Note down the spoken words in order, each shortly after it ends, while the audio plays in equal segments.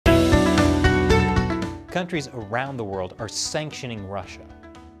Countries around the world are sanctioning Russia.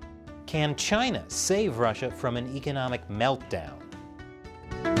 Can China save Russia from an economic meltdown?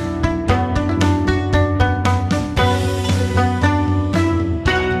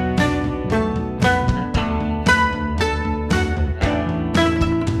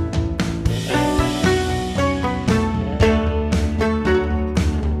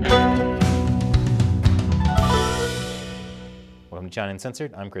 Welcome to China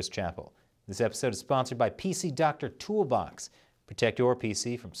Uncensored. I'm Chris Chappell. This episode is sponsored by PC Doctor Toolbox. Protect your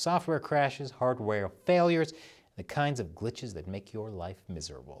PC from software crashes, hardware failures, and the kinds of glitches that make your life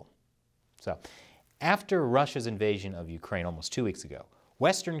miserable. So, after Russia's invasion of Ukraine almost 2 weeks ago,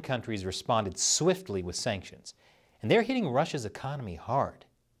 Western countries responded swiftly with sanctions, and they're hitting Russia's economy hard.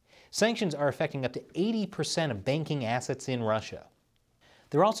 Sanctions are affecting up to 80% of banking assets in Russia.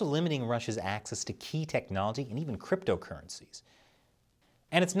 They're also limiting Russia's access to key technology and even cryptocurrencies.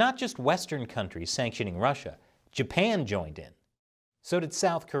 And it's not just Western countries sanctioning Russia. Japan joined in. So did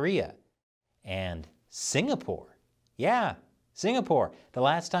South Korea. And Singapore. Yeah, Singapore. The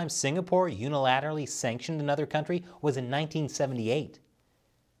last time Singapore unilaterally sanctioned another country was in 1978.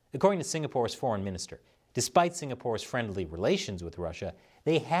 According to Singapore's foreign minister, despite Singapore's friendly relations with Russia,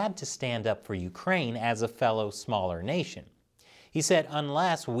 they had to stand up for Ukraine as a fellow smaller nation. He said,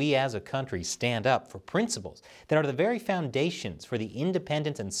 unless we as a country stand up for principles that are the very foundations for the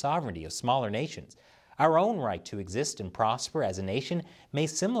independence and sovereignty of smaller nations, our own right to exist and prosper as a nation may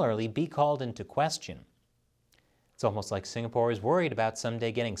similarly be called into question. It's almost like Singapore is worried about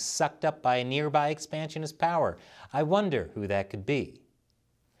someday getting sucked up by a nearby expansionist power. I wonder who that could be.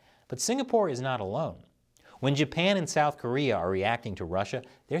 But Singapore is not alone. When Japan and South Korea are reacting to Russia,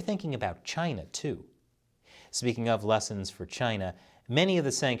 they're thinking about China too. Speaking of lessons for China, many of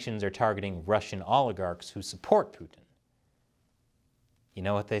the sanctions are targeting Russian oligarchs who support Putin. You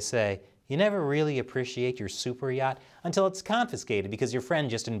know what they say, you never really appreciate your super yacht until it's confiscated because your friend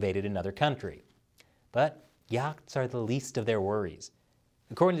just invaded another country. But yachts are the least of their worries.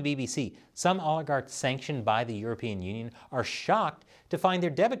 According to the BBC, some oligarchs sanctioned by the European Union are shocked to find their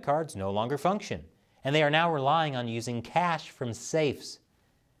debit cards no longer function, and they are now relying on using cash from safes.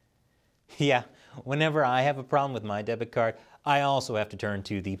 Yeah, whenever I have a problem with my debit card, I also have to turn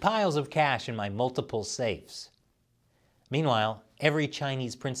to the piles of cash in my multiple safes. Meanwhile, every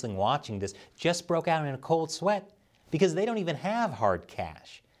Chinese princeling watching this just broke out in a cold sweat because they don't even have hard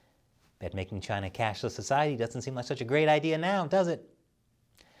cash. Bet making China a cashless society doesn't seem like such a great idea now, does it?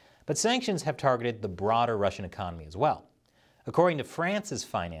 But sanctions have targeted the broader Russian economy as well. According to France's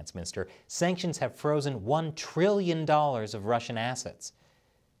finance minister, sanctions have frozen $1 trillion of Russian assets.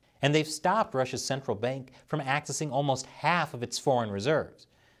 And they've stopped Russia's central bank from accessing almost half of its foreign reserves,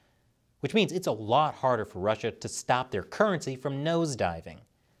 which means it's a lot harder for Russia to stop their currency from nosediving.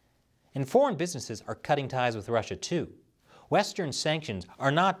 And foreign businesses are cutting ties with Russia too. Western sanctions are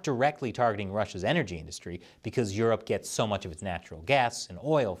not directly targeting Russia's energy industry because Europe gets so much of its natural gas and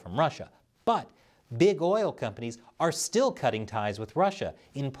oil from Russia, but big oil companies are still cutting ties with Russia,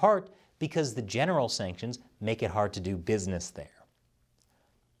 in part because the general sanctions make it hard to do business there.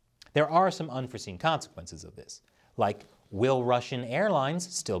 There are some unforeseen consequences of this, like will Russian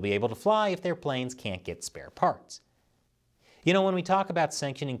airlines still be able to fly if their planes can't get spare parts? You know, when we talk about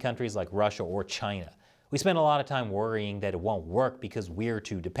sanctioning countries like Russia or China, we spend a lot of time worrying that it won't work because we're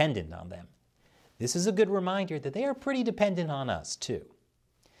too dependent on them. This is a good reminder that they are pretty dependent on us too.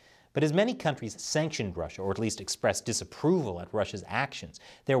 But as many countries sanctioned Russia, or at least expressed disapproval at Russia's actions,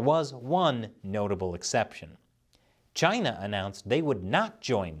 there was one notable exception. China announced they would not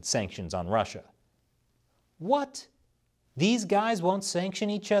join sanctions on Russia. What? These guys won't sanction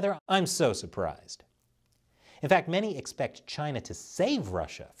each other? I'm so surprised. In fact, many expect China to save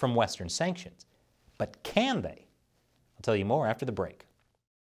Russia from Western sanctions. But can they? I'll tell you more after the break.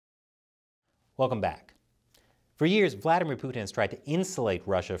 Welcome back. For years, Vladimir Putin has tried to insulate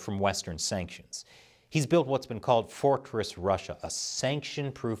Russia from Western sanctions. He's built what's been called Fortress Russia, a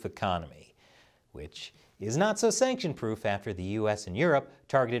sanction-proof economy, which is not so sanction-proof after the US and Europe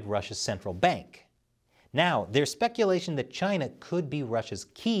targeted Russia's central bank. Now, there's speculation that China could be Russia's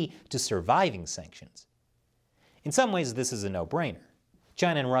key to surviving sanctions. In some ways, this is a no-brainer.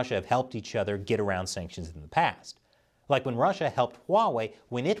 China and Russia have helped each other get around sanctions in the past, like when Russia helped Huawei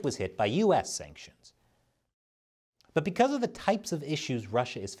when it was hit by US sanctions. But because of the types of issues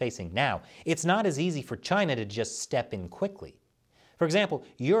Russia is facing now, it's not as easy for China to just step in quickly. For example,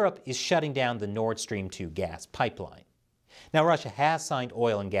 Europe is shutting down the Nord Stream 2 gas pipeline. Now, Russia has signed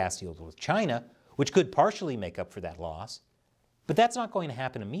oil and gas deals with China, which could partially make up for that loss. But that's not going to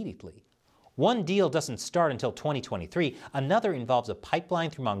happen immediately. One deal doesn't start until 2023, another involves a pipeline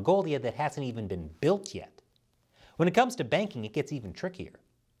through Mongolia that hasn't even been built yet. When it comes to banking, it gets even trickier.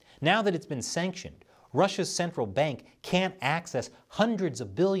 Now that it's been sanctioned, Russia's central bank can't access hundreds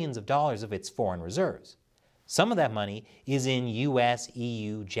of billions of dollars of its foreign reserves. Some of that money is in US,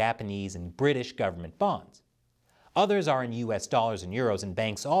 EU, Japanese, and British government bonds. Others are in US dollars and euros in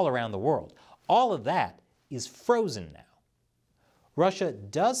banks all around the world. All of that is frozen now. Russia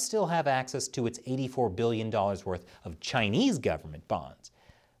does still have access to its $84 billion worth of Chinese government bonds,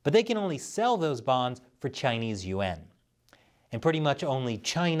 but they can only sell those bonds for Chinese yuan. And pretty much only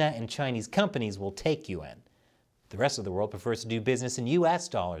China and Chinese companies will take yuan. The rest of the world prefers to do business in US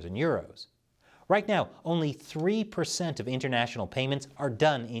dollars and euros. Right now, only 3% of international payments are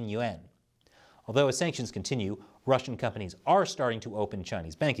done in yuan. Although as sanctions continue, Russian companies are starting to open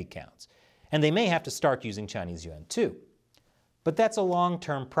Chinese bank accounts, and they may have to start using Chinese yuan too. But that's a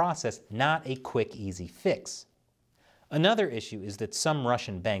long-term process, not a quick, easy fix. Another issue is that some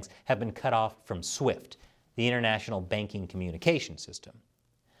Russian banks have been cut off from SWIFT, the International Banking Communication System.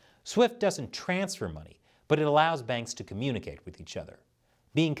 SWIFT doesn't transfer money, but it allows banks to communicate with each other.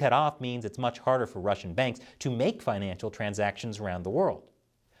 Being cut off means it's much harder for Russian banks to make financial transactions around the world.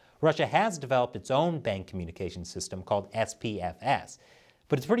 Russia has developed its own bank communication system called SPFS,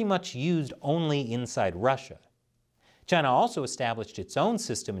 but it's pretty much used only inside Russia. China also established its own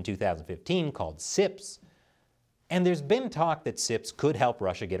system in 2015 called SIPS, and there's been talk that SIPS could help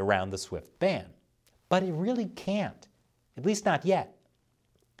Russia get around the SWIFT ban. But it really can't, at least not yet.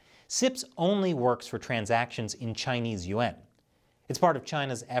 SIPS only works for transactions in Chinese yuan. It's part of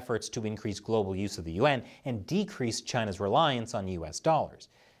China's efforts to increase global use of the yuan and decrease China's reliance on US dollars.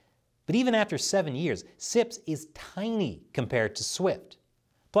 But even after 7 years, SIPS is tiny compared to SWIFT.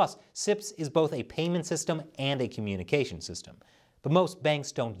 Plus, SIPS is both a payment system and a communication system, but most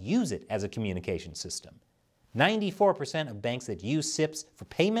banks don't use it as a communication system. 94% of banks that use SIPS for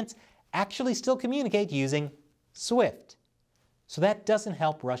payments actually still communicate using SWIFT. So that doesn't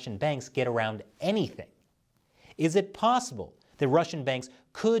help Russian banks get around anything. Is it possible that Russian banks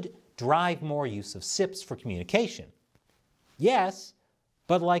could drive more use of SIPS for communication? Yes,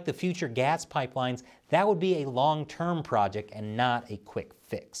 but like the future gas pipelines, that would be a long-term project and not a quick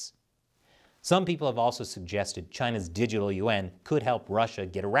fix. Some people have also suggested China's digital yuan could help Russia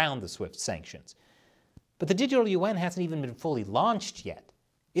get around the SWIFT sanctions. But the digital yuan hasn't even been fully launched yet.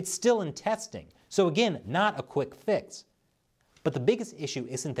 It's still in testing, so again, not a quick fix. But the biggest issue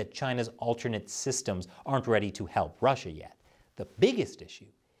isn't that China's alternate systems aren't ready to help Russia yet. The biggest issue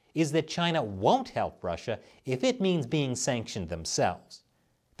is that China won't help Russia if it means being sanctioned themselves.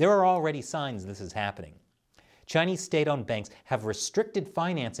 There are already signs this is happening. Chinese state-owned banks have restricted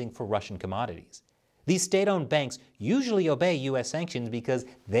financing for Russian commodities. These state-owned banks usually obey US sanctions because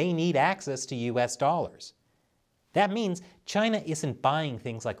they need access to US dollars. That means China isn't buying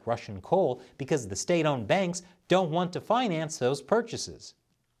things like Russian coal because the state-owned banks don't want to finance those purchases.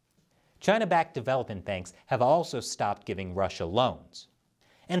 China-backed development banks have also stopped giving Russia loans.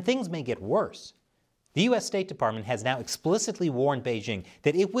 And things may get worse. The US State Department has now explicitly warned Beijing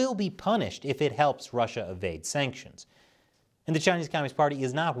that it will be punished if it helps Russia evade sanctions. And the Chinese Communist Party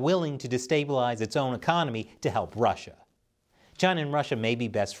is not willing to destabilize its own economy to help Russia. China and Russia may be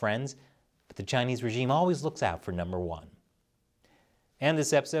best friends, but the Chinese regime always looks out for number one. And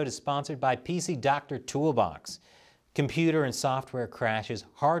this episode is sponsored by PC Doctor Toolbox. Computer and software crashes,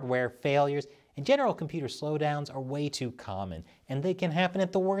 hardware failures, and general computer slowdowns are way too common, and they can happen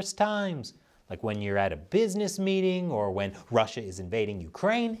at the worst times. Like when you're at a business meeting or when Russia is invading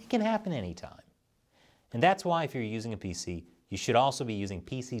Ukraine, it can happen anytime. And that's why if you're using a PC, you should also be using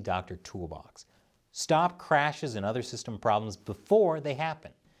PC Doctor Toolbox. Stop crashes and other system problems before they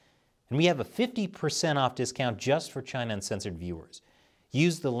happen. And we have a 50% off discount just for China Uncensored viewers.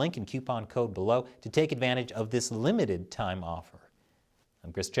 Use the link and coupon code below to take advantage of this limited time offer.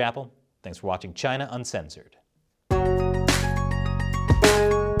 I'm Chris Chappell. Thanks for watching China Uncensored.